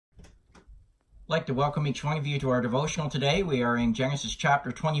I'd like to welcome each one of you to our devotional today. We are in Genesis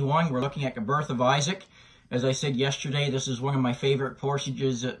chapter 21. We're looking at the birth of Isaac. As I said yesterday, this is one of my favorite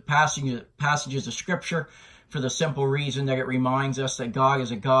passages of Scripture for the simple reason that it reminds us that God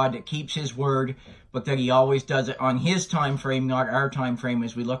is a God that keeps His word, but that He always does it on His time frame, not our time frame,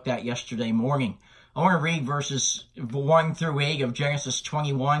 as we looked at yesterday morning. I want to read verses 1 through 8 of Genesis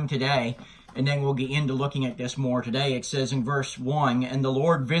 21 today, and then we'll get into looking at this more today. It says in verse 1, "And the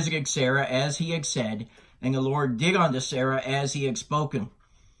Lord visited Sarah as he had said, and the Lord did unto Sarah as he had spoken.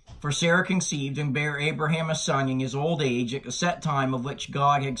 For Sarah conceived and bare Abraham a son in his old age at the set time of which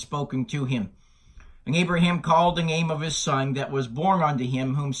God had spoken to him. And Abraham called the name of his son that was born unto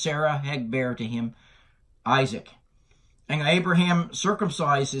him, whom Sarah had bare to him, Isaac. And Abraham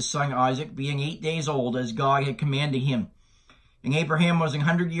circumcised his son Isaac, being 8 days old, as God had commanded him. And Abraham was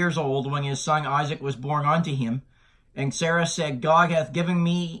 100 years old when his son Isaac was born unto him. And Sarah said, God hath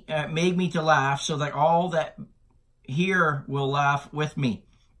made me to laugh, so that all that hear will laugh with me.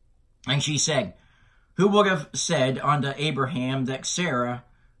 And she said, Who would have said unto Abraham that Sarah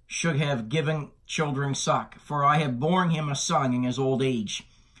should have given children suck? For I have borne him a son in his old age.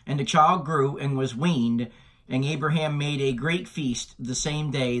 And the child grew and was weaned, and Abraham made a great feast the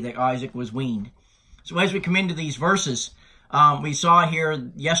same day that Isaac was weaned." So as we come into these verses, we saw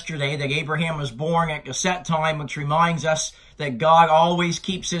here yesterday that Abraham was born at a set time, which reminds us that God always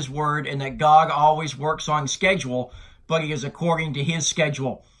keeps His word and that God always works on schedule, but He is according to His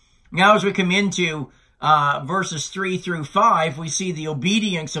schedule. Now, as we come into verses 3 through 5, we see the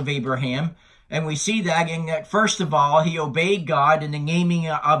obedience of Abraham, and we see that in that, first of all, he obeyed God in the naming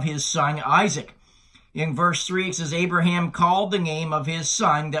of his son Isaac. In verse 3, it says, Abraham called the name of his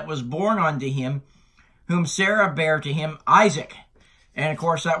son that was born unto him, whom Sarah bare to him, Isaac. And of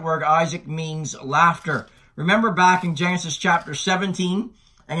course, that word Isaac means laughter. Remember back in Genesis chapter 17,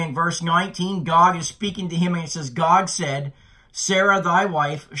 and in verse 19, God is speaking to him, and it says, God said, Sarah thy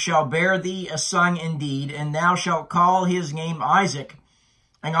wife shall bear thee a son indeed, and thou shalt call his name Isaac.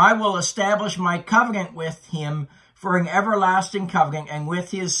 And I will establish my covenant with him for an everlasting covenant, and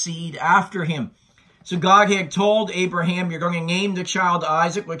with his seed after him. So God had told Abraham, you're going to name the child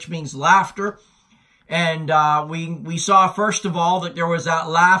Isaac, which means laughter. And we saw, first of all, that there was that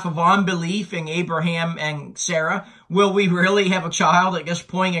laugh of unbelief in Abraham and Sarah. Will we really have a child at this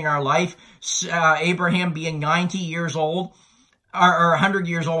point in our life? Abraham being 90 years old, or 100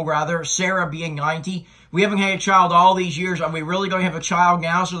 years old, rather. Sarah being 90. We haven't had a child all these years. Are we really going to have a child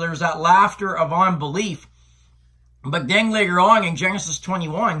now? So there's that laughter of unbelief. But then later on in Genesis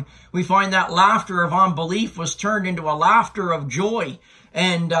 21, we find that laughter of unbelief was turned into a laughter of joy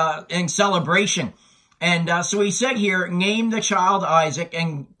and celebration. And so he said here, name the child Isaac,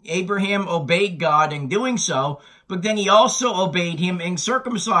 and Abraham obeyed God in doing so, but then he also obeyed him in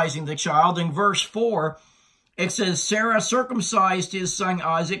circumcising the child. In verse 4, it says, Sarah circumcised his son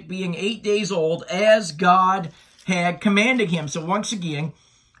Isaac, being 8 days old, as God had commanded him. So once again,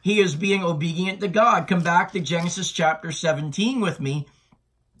 he is being obedient to God. Come back to Genesis chapter 17 with me,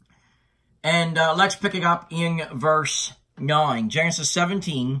 and let's pick it up in verse 9. Genesis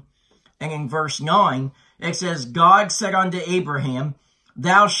 17. And in verse 9, it says, God said unto Abraham,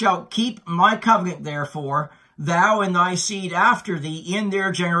 Thou shalt keep my covenant, therefore, thou and thy seed after thee in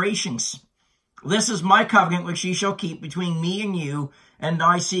their generations. This is my covenant which ye shall keep between me and you, and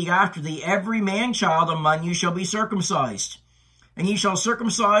thy seed after thee. Every man-child among you shall be circumcised. And ye shall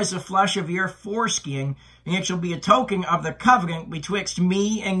circumcise the flesh of your foreskin, and it shall be a token of the covenant betwixt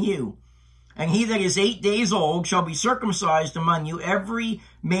me and you. And he that is 8 days old shall be circumcised among you, every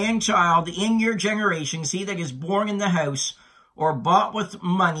man-child in your generations, he that is born in the house, or bought with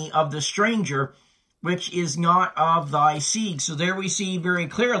money of the stranger, which is not of thy seed. So there we see very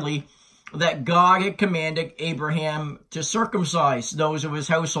clearly that God had commanded Abraham to circumcise those of his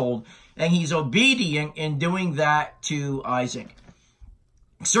household, and he's obedient in doing that to Isaac.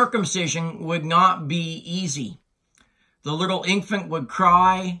 Circumcision would not be easy. The little infant would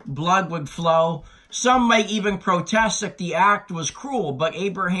cry, blood would flow. Some might even protest that the act was cruel, but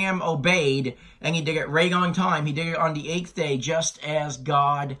Abraham obeyed, and he did it right on time. He did it on the 8th day, just as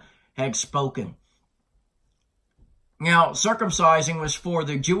God had spoken. Now, circumcising was for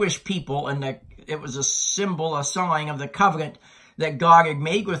the Jewish people, and it was a symbol, a sign of the covenant that God had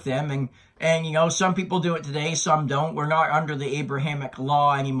made with them. And you know, some people do it today, some don't. We're not under the Abrahamic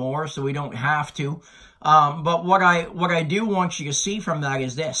law anymore, so we don't have to. But what I do want you to see from that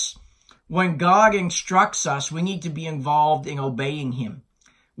is this. When God instructs us, we need to be involved in obeying Him.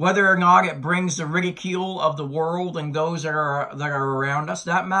 Whether or not it brings the ridicule of the world and those that are around us,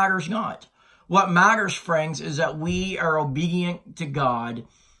 that matters not. What matters, friends, is that we are obedient to God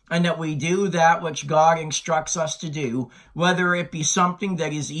and that we do that which God instructs us to do, whether it be something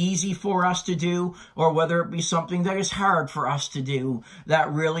that is easy for us to do or whether it be something that is hard for us to do.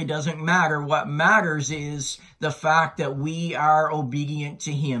 That really doesn't matter. What matters is the fact that we are obedient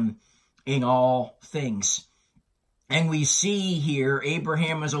to him in all things. And we see here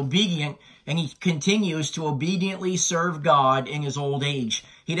Abraham is obedient, and he continues to obediently serve God in his old age.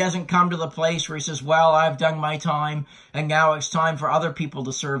 He doesn't come to the place where he says, well, I've done my time, and now it's time for other people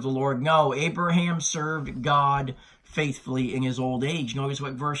to serve the Lord. No, Abraham served God faithfully in his old age. Notice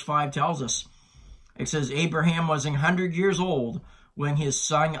what verse 5 tells us. It says, Abraham was 100 years old when his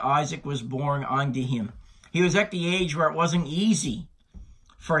son Isaac was born unto him. He was at the age where it wasn't easy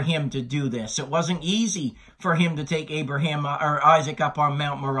for him to do this. It wasn't easy for him to take Abraham or Isaac up on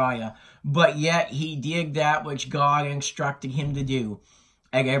Mount Moriah, but yet he did that which God instructed him to do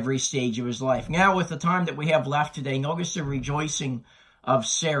at every stage of his life. Now, with the time that we have left today, notice the rejoicing of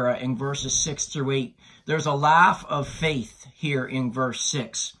Sarah in verses 6 through 8. There's a laugh of faith here in verse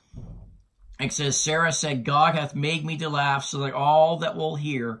 6. It says, Sarah said, God hath made me to laugh, so that all that will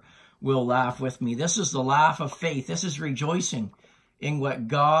hear will laugh with me. This is the laugh of faith. This is rejoicing in what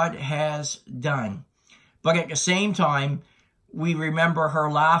God has done. But at the same time, we remember her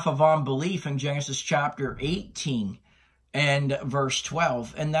laugh of unbelief in Genesis chapter 18 and verse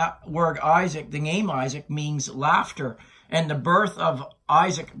 12. And that word Isaac, the name Isaac, means laughter. And the birth of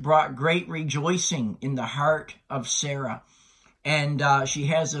Isaac brought great rejoicing in the heart of Sarah. And she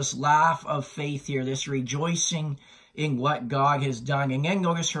has this laugh of faith here, this rejoicing in what God has done. And then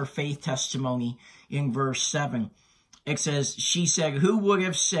notice her faith testimony in verse 7. It says, she said, who would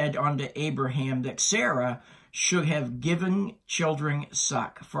have said unto Abraham that Sarah should have given children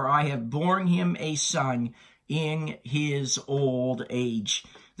suck? For I have borne him a son in his old age.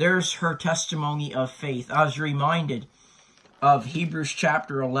 There's her testimony of faith. I was reminded of Hebrews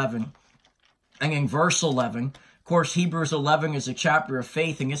chapter 11. And in verse 11, of course, Hebrews 11 is a chapter of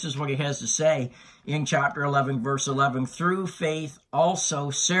faith. And this is what it has to say in chapter 11, verse 11. Through faith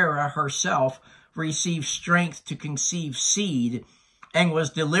also Sarah herself received strength to conceive seed, and was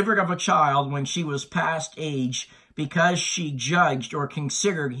delivered of a child when she was past age, because she judged or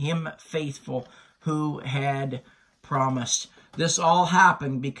considered him faithful who had promised. This all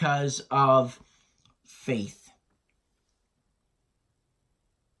happened because of faith.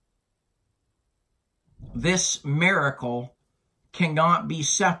 This miracle cannot be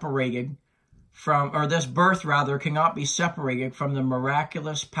separated from, or this birth rather, cannot be separated from the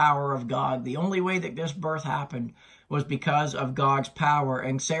miraculous power of God. The only way that this birth happened was because of God's power.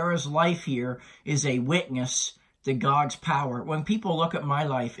 And Sarah's life here is a witness to God's power. When people look at my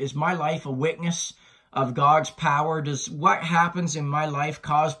life, is my life a witness of God's power? Does what happens in my life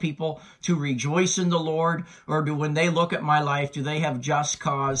cause people to rejoice in the Lord? Or do, when they look at my life, do they have just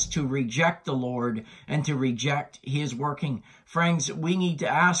cause to reject the Lord and to reject his working? Friends, we need to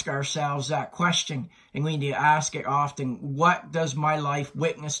ask ourselves that question, and we need to ask it often. What does my life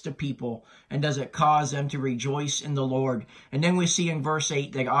witness to people, and does it cause them to rejoice in the Lord? And then we see in verse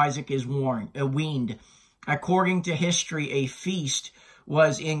 8 that Isaac is weaned. According to history, a feast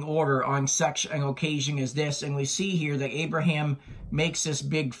was in order on such an occasion as this. And we see here that Abraham makes this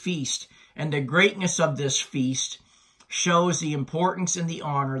big feast. And the greatness of this feast shows the importance and the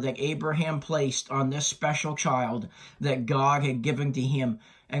honor that Abraham placed on this special child that God had given to him.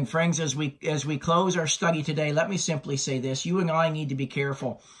 And friends, as we close our study today, let me simply say this. You and I need to be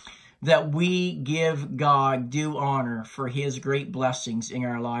careful that we give God due honor for his great blessings in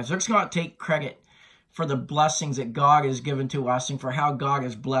our lives. Let's not take credit for the blessings that God has given to us and for how God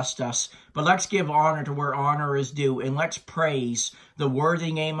has blessed us. But let's give honor to where honor is due, and let's praise the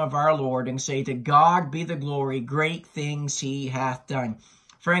worthy name of our Lord and say, to God be the glory, great things he hath done.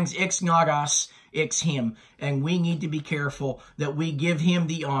 Friends, it's not us, it's him. And we need to be careful that we give him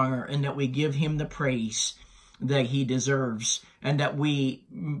the honor and that we give him the praise that he deserves, and that we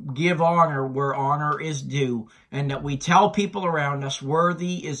give honor where honor is due, and that we tell people around us,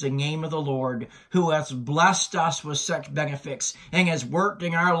 worthy is the name of the Lord, who has blessed us with such benefits and has worked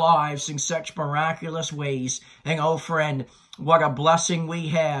in our lives in such miraculous ways. And oh friend, what a blessing we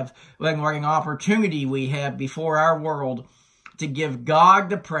have, and what an opportunity we have before our world to give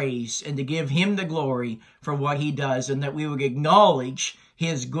God the praise and to give him the glory for what he does, and that we would acknowledge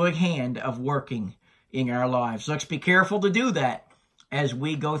his good hand of working in our lives. Let's be careful to do that as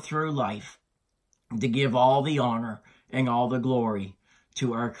we go through life, to give all the honor and all the glory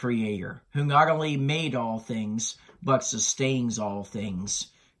to our Creator, who not only made all things, but sustains all things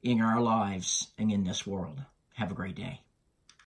in our lives and in this world. Have a great day.